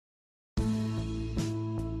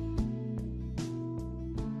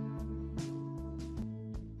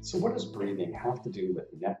So what does breathing have to do with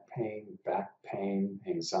neck pain, back pain,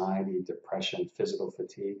 anxiety, depression, physical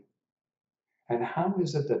fatigue? And how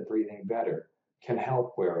is it that breathing better can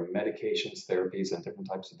help where medications, therapies, and different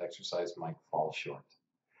types of exercise might fall short?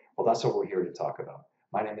 Well, that's what we're here to talk about.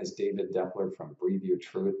 My name is David Depler from Breathe Your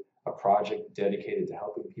Truth, a project dedicated to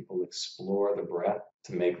helping people explore the breath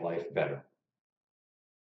to make life better.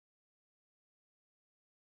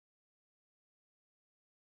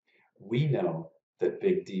 We know that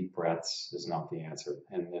big, deep breaths is not the answer.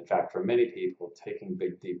 And in fact, for many people, taking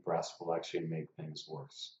big, deep breaths will actually make things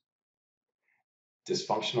worse.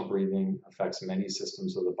 Dysfunctional breathing affects many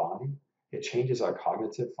systems of the body. It changes our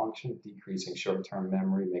cognitive function, decreasing short-term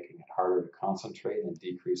memory, making it harder to concentrate, and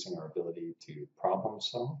decreasing our ability to problem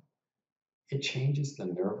solve. It changes the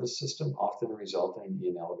nervous system, often resulting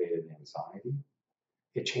in elevated anxiety.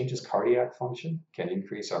 It changes cardiac function, can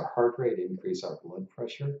increase our heart rate, increase our blood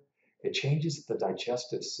pressure. It changes the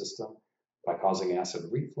digestive system by causing acid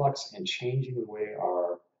reflux and changing the way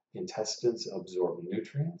our intestines absorb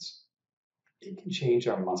nutrients. It can change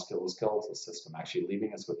our musculoskeletal system, actually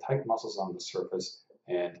leaving us with tight muscles on the surface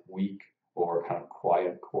and weak or kind of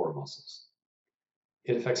quiet core muscles.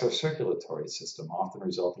 It affects our circulatory system, often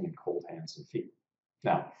resulting in cold hands and feet.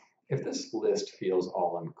 Now, if this list feels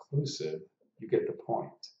all-inclusive, you get the point.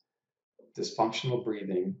 Dysfunctional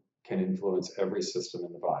breathing can influence every system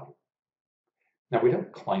in the body. Now, we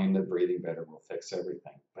don't claim that breathing better will fix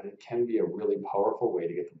everything, but it can be a really powerful way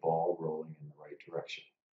to get the ball rolling in the right direction.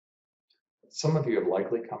 Some of you have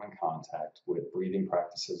likely come in contact with breathing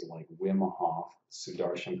practices like Wim Hof,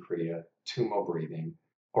 Sudarshan Kriya, Tumo breathing,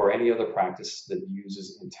 or any other practice that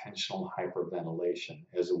uses intentional hyperventilation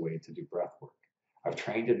as a way to do breath work. I've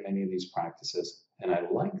trained in many of these practices, and I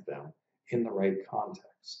like them in the right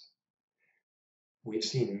context. We've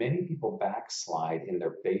seen many people backslide in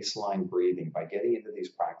their baseline breathing by getting into these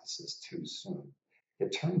practices too soon.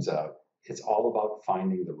 It turns out it's all about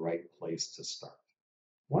finding the right place to start.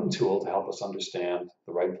 One tool to help us understand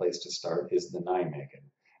the right place to start is the Nijmegen.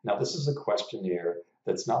 Now, this is a questionnaire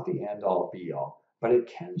that's not the end-all be-all, but it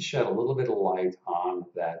can shed a little bit of light on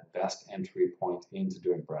that best entry point into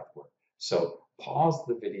doing breath work. So pause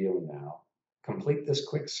the video now, complete this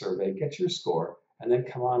quick survey, get your score, and then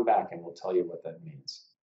come on back and we'll tell you what that means.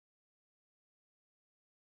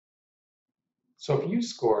 So if you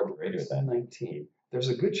scored greater than 19, there's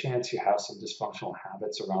a good chance you have some dysfunctional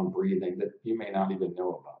habits around breathing that you may not even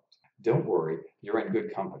know about. Don't worry, you're in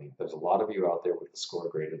good company. There's a lot of you out there with a score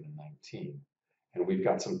greater than 19, and we've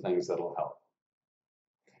got some things that'll help.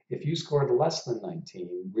 If you scored less than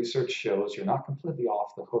 19, research shows you're not completely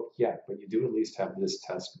off the hook yet, but you do at least have this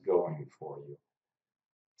test going for you.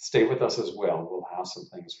 Stay with us as well. We'll have some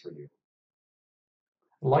things for you.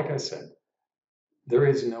 Like I said, there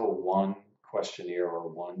is no one questionnaire or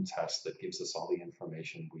one test that gives us all the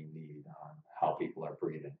information we need on how people are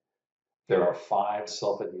breathing. There are 5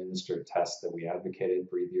 self-administered tests that we advocate at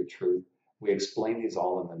Breathe Your Truth. We explain these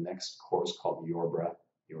all in the next course called Your Breath,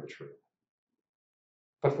 Your Truth.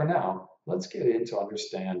 But for now, let's get into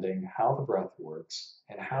understanding how the breath works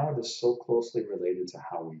and how it is so closely related to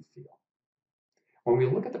how we feel. When we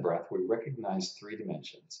look at the breath, we recognize 3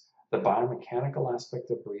 dimensions: the biomechanical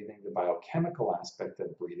aspect of breathing, the biochemical aspect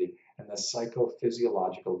of breathing, and the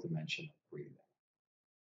psychophysiological dimension of breathing.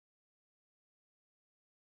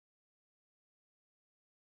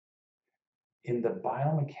 In the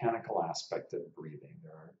biomechanical aspect of breathing,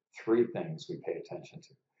 there are 3 things we pay attention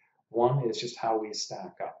to. One is just how we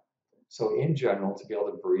stack up. So in general, to be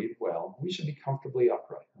able to breathe well, we should be comfortably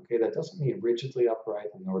upright. Okay, that doesn't mean rigidly upright,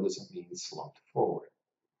 nor does it mean slumped forward.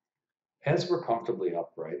 As we're comfortably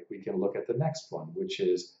upright, we can look at the next one, which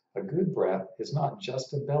is a good breath is not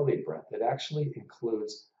just a belly breath. It actually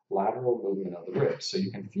includes lateral movement of the ribs. So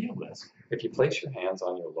you can feel this. If you place your hands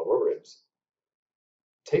on your lower ribs,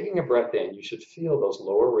 taking a breath in, you should feel those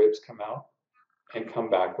lower ribs come out and come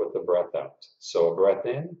back with the breath out. So a breath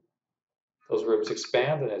in, those ribs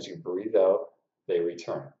expand, and as you breathe out, they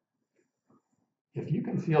return. If you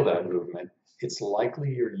can feel that movement, it's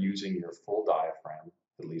likely you're using your full diaphragm,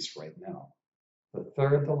 at least right now. The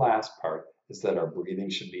third, the last part, is that our breathing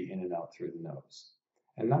should be in and out through the nose.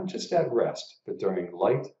 And not just at rest, but during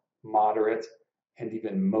light, moderate, and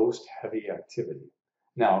even most heavy activity.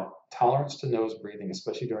 Now, tolerance to nose breathing,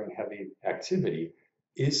 especially during heavy activity,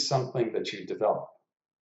 is something that you develop.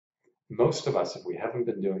 Most of us, if we haven't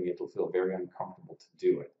been doing it, will feel very uncomfortable to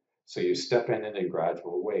do it. So you step in it in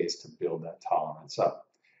gradual ways to build that tolerance up.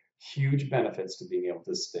 Huge benefits to being able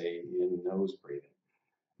to stay in nose breathing.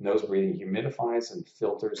 Nose breathing humidifies and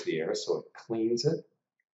filters the air, so it cleans it.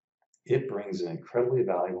 It brings an incredibly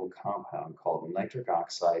valuable compound called nitric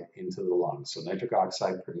oxide into the lungs. So nitric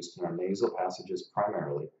oxide produced in our nasal passages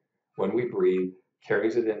primarily, when we breathe,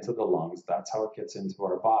 carries it into the lungs. That's how it gets into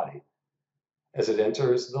our body. As it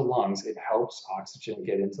enters the lungs, it helps oxygen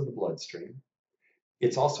get into the bloodstream.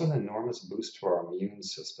 It's also an enormous boost to our immune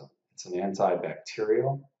system. It's an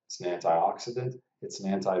antibacterial, it's an antioxidant, it's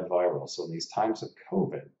an antiviral. So in these times of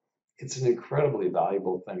COVID, it's an incredibly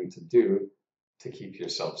valuable thing to do to keep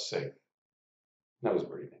yourself safe. Nose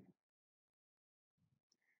breathing.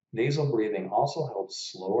 Nasal breathing also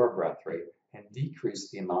helps slow our breath rate and decrease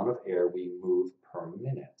the amount of air we move per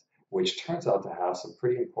minute, which turns out to have some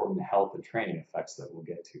pretty important health and training effects that we'll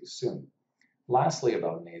get to soon. Lastly,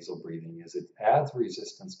 about nasal breathing is it adds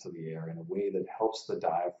resistance to the air in a way that helps the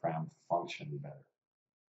diaphragm function better.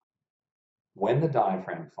 When the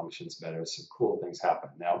diaphragm functions better, some cool things happen.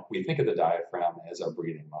 Now, we think of the diaphragm as our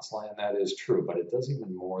breathing muscle, and that is true, but it does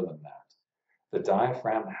even more than that. The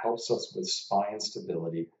diaphragm helps us with spine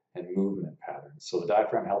stability and movement patterns. So the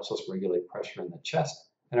diaphragm helps us regulate pressure in the chest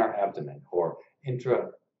and our abdomen, or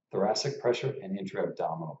intrathoracic pressure and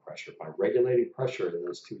intra-abdominal pressure. By regulating pressure in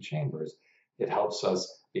those two chambers, it helps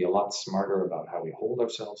us be a lot smarter about how we hold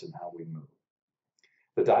ourselves and how we move.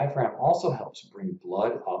 The diaphragm also helps bring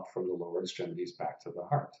blood up from the lower extremities back to the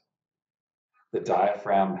heart. The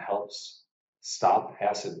diaphragm helps stop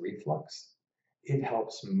acid reflux. It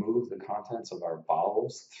helps move the contents of our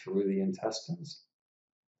bowels through the intestines.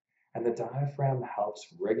 And the diaphragm helps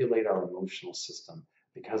regulate our emotional system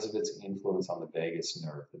because of its influence on the vagus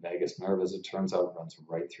nerve. The vagus nerve, as it turns out, runs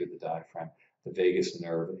right through the diaphragm. The vagus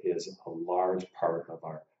nerve is a large part of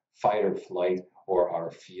our fight or flight, or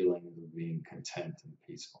our feeling of being content and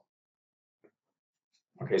peaceful.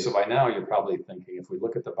 Okay, so by now you're probably thinking, if we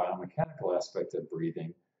look at the biomechanical aspect of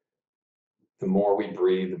breathing, the more we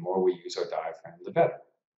breathe, the more we use our diaphragm, the better.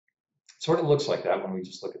 It sort of looks like that when we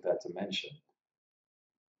just look at that dimension.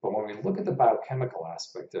 But when we look at the biochemical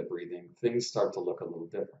aspect of breathing, things start to look a little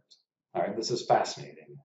different. All right, this is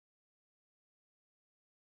fascinating.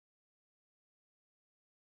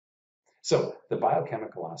 So the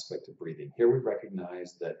biochemical aspect of breathing, here we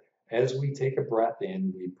recognize that as we take a breath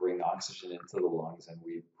in, we bring oxygen into the lungs and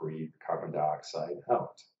we breathe carbon dioxide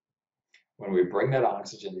out. When we bring that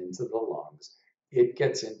oxygen into the lungs, it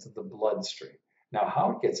gets into the bloodstream. Now,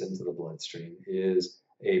 how it gets into the bloodstream is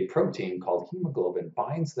a protein called hemoglobin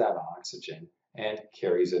binds that oxygen and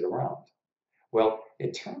carries it around. Well,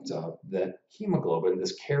 it turns out that hemoglobin,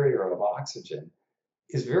 this carrier of oxygen,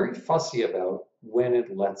 is very fussy about when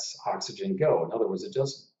it lets oxygen go. In other words, it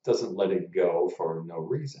just doesn't let it go for no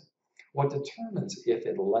reason. What determines if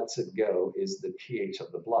it lets it go is the pH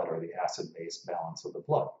of the blood, or the acid-base balance of the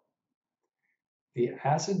blood. The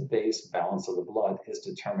acid-base balance of the blood is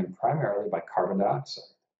determined primarily by carbon dioxide.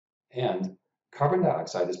 And carbon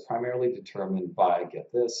dioxide is primarily determined by,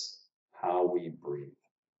 get this, how we breathe.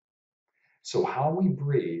 So how we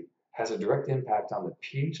breathe has a direct impact on the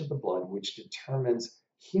pH of the blood, which determines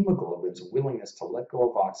hemoglobin's willingness to let go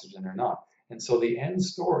of oxygen or not. And so the end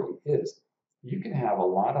story is you can have a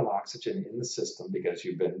lot of oxygen in the system because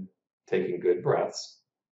you've been taking good breaths,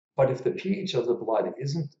 but if the pH of the blood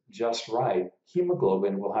isn't just right,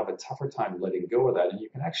 hemoglobin will have a tougher time letting go of that, and you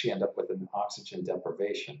can actually end up with an oxygen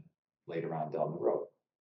deprivation later on down the road.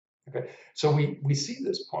 Okay, so we see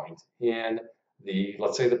this point in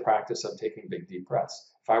let's say the practice of taking big deep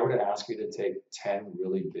breaths. If I were to ask you to take 10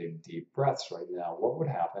 really big deep breaths right now, what would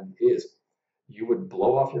happen is you would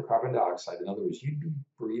blow off your carbon dioxide. In other words, you'd be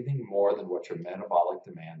breathing more than what your metabolic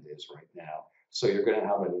demand is right now. So you're going to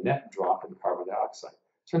have a net drop in carbon dioxide.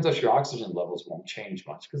 Turns out your oxygen levels won't change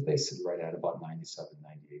much because they sit right at about 97,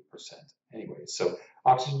 98% anyway. So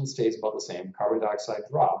oxygen stays about the same, carbon dioxide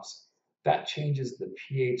drops. That changes the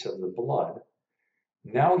pH of the blood.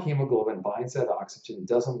 Now hemoglobin binds that oxygen,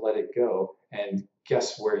 doesn't let it go, and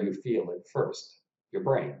guess where you feel it first? Your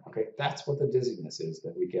brain. Okay, that's what the dizziness is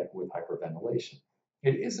that we get with hyperventilation.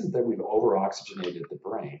 It isn't that we've over-oxygenated the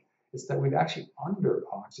brain, it's that we've actually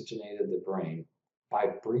under-oxygenated the brain by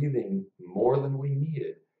breathing more than we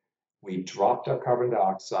needed. We dropped our carbon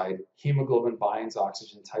dioxide, hemoglobin binds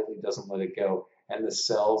oxygen tightly, doesn't let it go, and the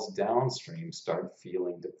cells downstream start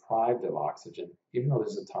feeling deprived of oxygen, even though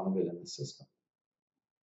there's a ton of it in the system.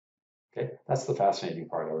 Okay, that's the fascinating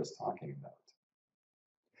part I was talking about.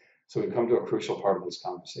 So we come to a crucial part of this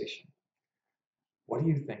conversation. What do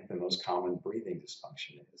you think the most common breathing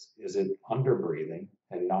dysfunction is? Is it underbreathing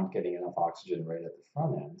and not getting enough oxygen right at the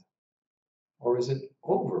front end? Or is it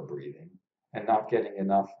overbreathing and not getting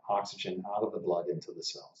enough oxygen out of the blood into the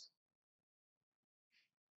cells?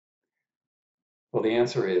 Well, the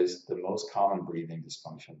answer is the most common breathing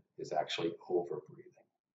dysfunction is actually overbreathing.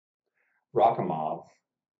 Rakimov,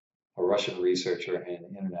 a Russian researcher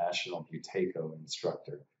and international Buteyko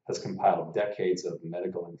instructor, has compiled decades of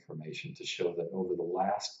medical information to show that over the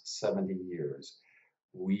last 70 years,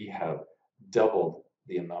 we have doubled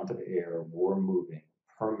the amount of air we're moving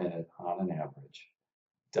per minute on an average,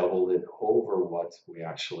 doubled it over what we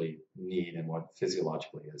actually need and what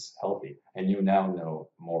physiologically is healthy. And you now know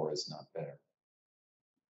more is not better.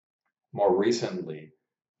 More recently,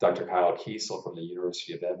 Dr. Kyle Kiesel from the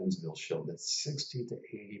University of Evansville showed that 60 to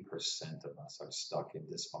 80% of us are stuck in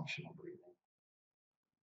dysfunctional breathing.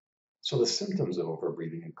 So the symptoms of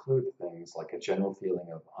overbreathing include things like a general feeling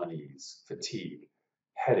of unease, fatigue,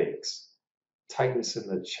 headaches, tightness in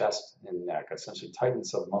the chest and neck, essentially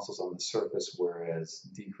tightness of muscles on the surface, whereas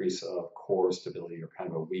decrease of core stability or kind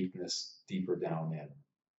of a weakness deeper down in.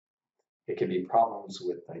 It can be problems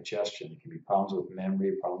with digestion. It can be problems with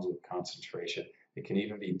memory, problems with concentration. It can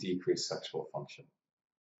even be decreased sexual function.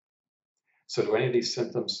 So do any of these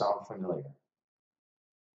symptoms sound familiar?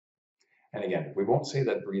 And again, we won't say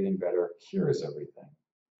that breathing better cures everything,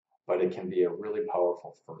 but it can be a really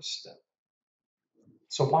powerful first step.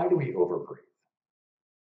 So why do we overbreathe?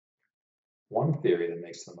 One theory that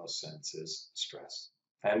makes the most sense is stress.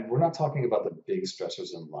 And we're not talking about the big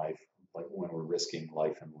stressors in life, like when we're risking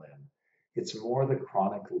life and limb. It's more the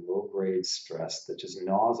chronic low-grade stress that just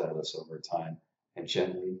gnaws at us over time and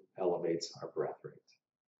gently elevates our breath rate,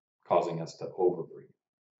 causing us to overbreathe.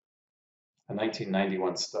 A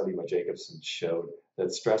 1991 study by Jacobson showed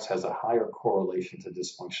that stress has a higher correlation to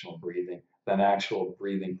dysfunctional breathing than actual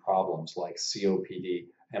breathing problems like COPD,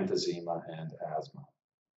 emphysema, and asthma.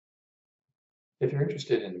 If you're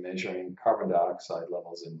interested in measuring carbon dioxide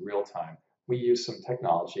levels in real time, we use some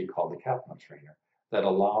technology called the CAPNO trainer that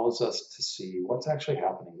allows us to see what's actually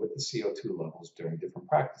happening with the CO2 levels during different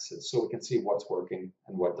practices so we can see what's working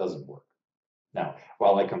and what doesn't work. Now,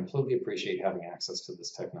 while I completely appreciate having access to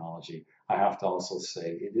this technology, I have to also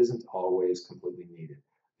say it isn't always completely needed.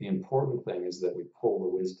 The important thing is that we pull the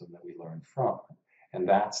wisdom that we learn from it, and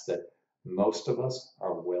that's that most of us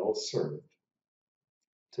are well served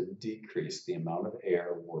to decrease the amount of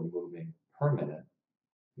air we're moving per minute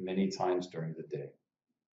many times during the day.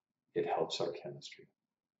 It helps our chemistry.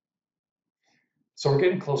 So we're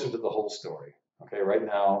getting closer to the whole story. Okay, right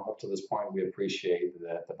now, up to this point, we appreciate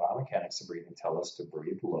that the biomechanics of breathing tell us to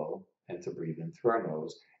breathe low and to breathe in through our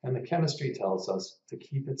nose, and the chemistry tells us to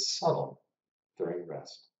keep it subtle during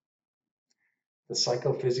rest. The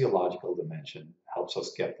psychophysiological dimension helps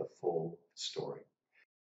us get the full story.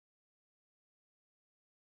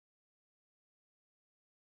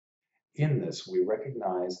 In this, we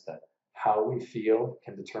recognize that how we feel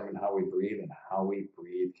can determine how we breathe, and how we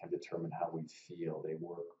breathe can determine how we feel. They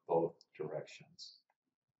work both directions.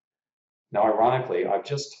 Now, ironically, I've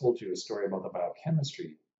just told you a story about the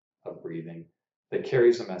biochemistry of breathing that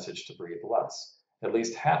carries a message to breathe less. At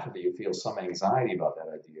least half of you feel some anxiety about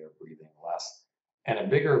that idea of breathing less, and a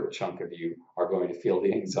bigger chunk of you are going to feel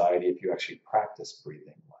the anxiety if you actually practice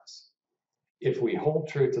breathing less. If we hold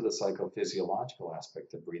true to the psychophysiological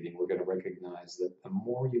aspect of breathing, we're going to recognize that the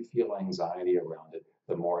more you feel anxiety around it,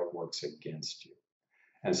 the more it works against you.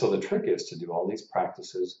 And so the trick is to do all these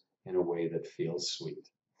practices in a way that feels sweet.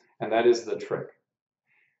 And that is the trick.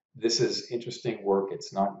 This is interesting work.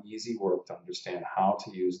 It's not easy work to understand how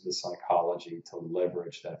to use the psychology to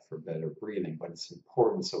leverage that for better breathing, but it's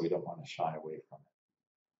important, so we don't want to shy away from it.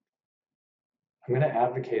 I'm going to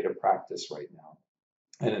advocate a practice right now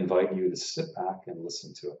and invite you to sit back and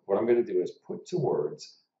listen to it. What I'm going to do is put to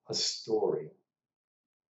words a story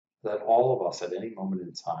that all of us at any moment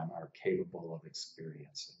in time are capable of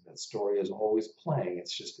experiencing. That story is always playing.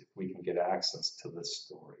 It's just if we can get access to this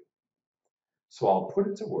story. So I'll put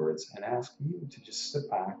it to words and ask you to just sit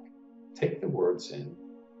back, take the words in,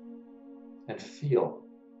 and feel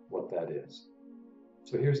what that is.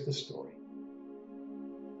 So here's the story.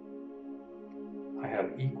 I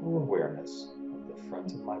have equal awareness of the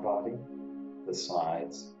front of my body, the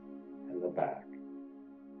sides, and the back.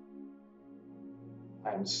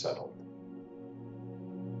 I am settled.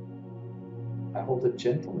 I hold a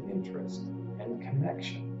gentle interest and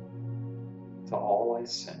connection to all I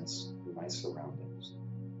sense in my surroundings.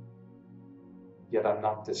 Yet I'm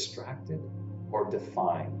not distracted or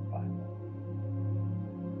defined by them.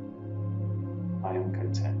 I am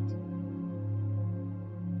content.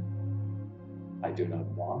 I do not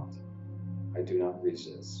want. I do not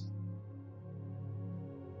resist.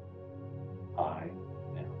 I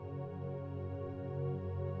am.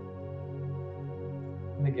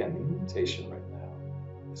 And again, the invitation right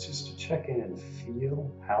now is just to check in and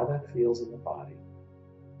feel how that feels in the body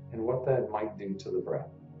and what that might do to the breath.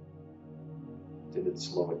 Did it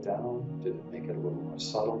slow it down? Did it make it a little more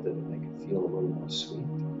subtle? Did it make it feel a little more sweet?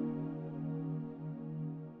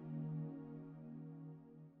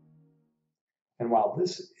 And while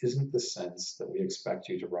this isn't the sense that we expect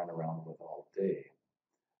you to run around with all day,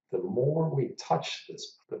 the more we touch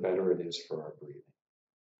this, the better it is for our breathing.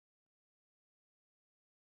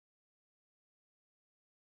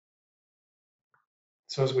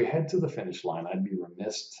 So as we head to the finish line, I'd be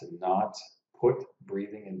remiss to not put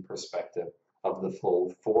breathing in perspective of the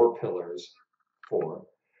full four pillars,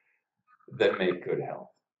 that make good health.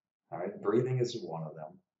 All right, breathing is one of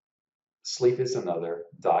them. Sleep is another,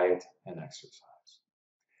 diet and exercise.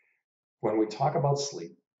 When we talk about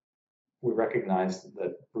sleep, we recognize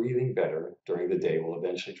that breathing better during the day will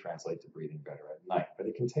eventually translate to breathing better at night, but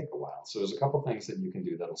it can take a while. So there's a couple things that you can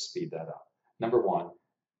do that'll speed that up. Number one,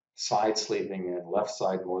 side sleeping and left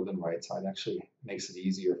side more than right side actually makes it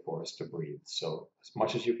easier for us to breathe. So as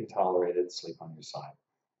much as you can tolerate it, sleep on your side.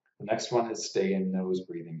 The next one is stay in nose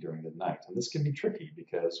breathing during the night. And this can be tricky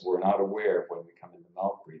because we're not aware of when we come into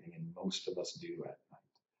mouth breathing, and most of us do at night.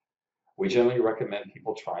 We generally recommend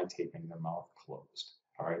people try taping their mouth closed.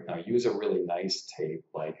 All right, now use a really nice tape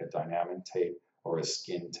like a dynamic tape or a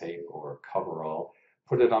skin tape or a coverall.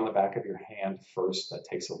 Put it on the back of your hand first. That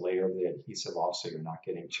takes a layer of the adhesive off so you're not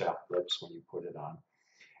getting chapped lips when you put it on.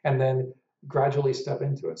 And then gradually step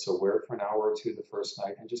into it. So wear it for an hour or two the first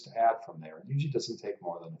night and just add from there. It usually doesn't take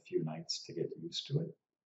more than a few nights to get used to it.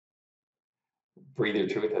 Breathe Your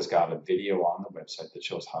Truth has got a video on the website that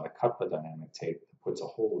shows how to cut the dynamic tape that puts a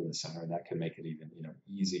hole in the center, and that can make it even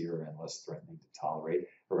easier and less threatening to tolerate.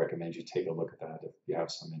 I recommend you take a look at that if you have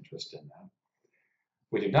some interest in that.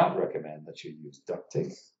 We do not recommend that you use duct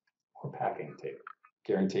tape or packing tape.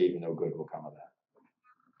 Guaranteed no good will come of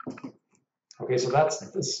that. Okay, so that's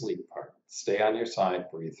the sleep part. Stay on your side,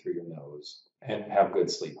 breathe through your nose, and have good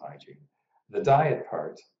sleep hygiene. The diet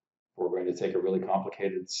part, we're going to take a really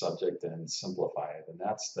complicated subject and simplify it, and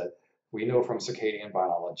that's that we know from circadian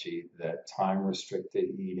biology that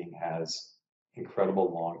time-restricted eating has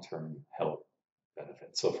incredible long-term health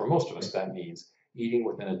benefits. So for most of us, that means eating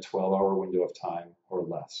within a 12-hour window of time or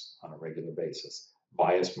less on a regular basis,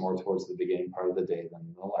 biased more towards the beginning part of the day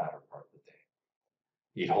than the latter part of the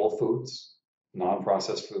day. Eat whole foods,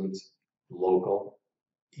 non-processed foods, local,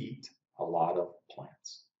 eat a lot of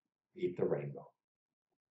plants, eat the rainbow.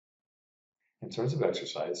 In terms of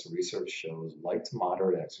exercise, research shows light to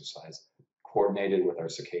moderate exercise coordinated with our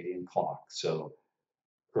circadian clock, so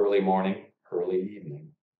early morning, early evening,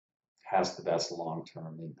 has the best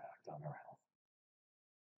long-term impact on our health.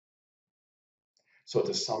 So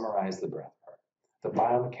to summarize the breath part, the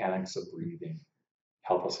biomechanics of breathing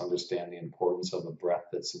help us understand the importance of a breath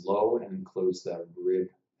that's low and includes that rib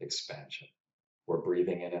expansion. We're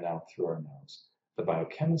breathing in and out through our nose. The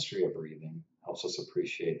biochemistry of breathing helps us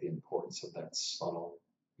appreciate the importance of that subtle,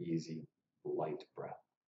 easy, light breath.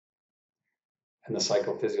 And the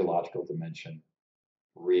psychophysiological dimension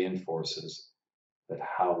reinforces that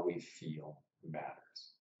how we feel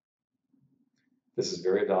matters. This is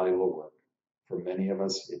very valuable work. For many of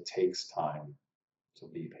us, it takes time, so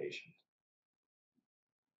be patient.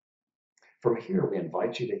 From here, we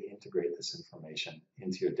invite you to integrate this information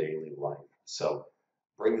into your daily life. So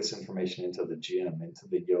bring this information into the gym, into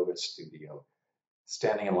the yoga studio,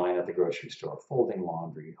 standing in line at the grocery store, folding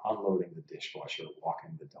laundry, unloading the dishwasher,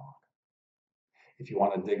 walking the dog. If you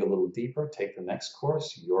want to dig a little deeper, take the next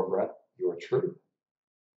course, Your Breath, Your Truth.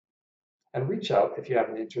 And reach out if you have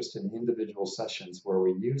an interest in individual sessions where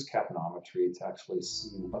we use capnometry to actually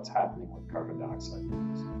see what's happening with carbon dioxide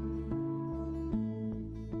levels.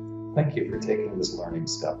 Thank you for taking this learning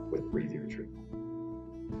step with Breathe Your Truth.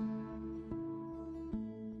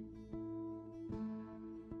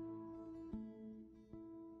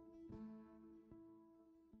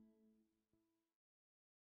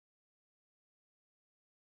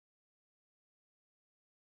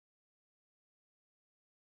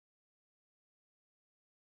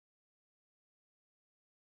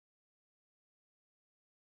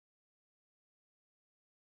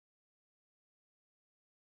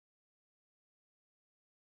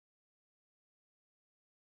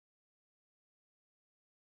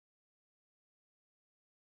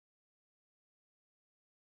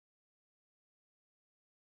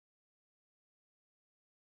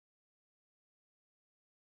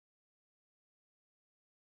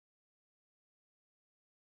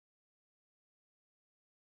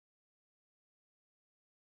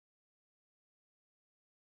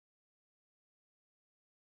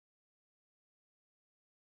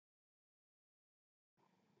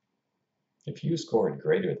 If you scored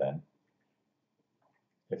greater than,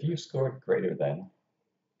 if you scored greater than,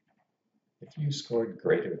 if you scored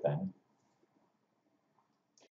greater than,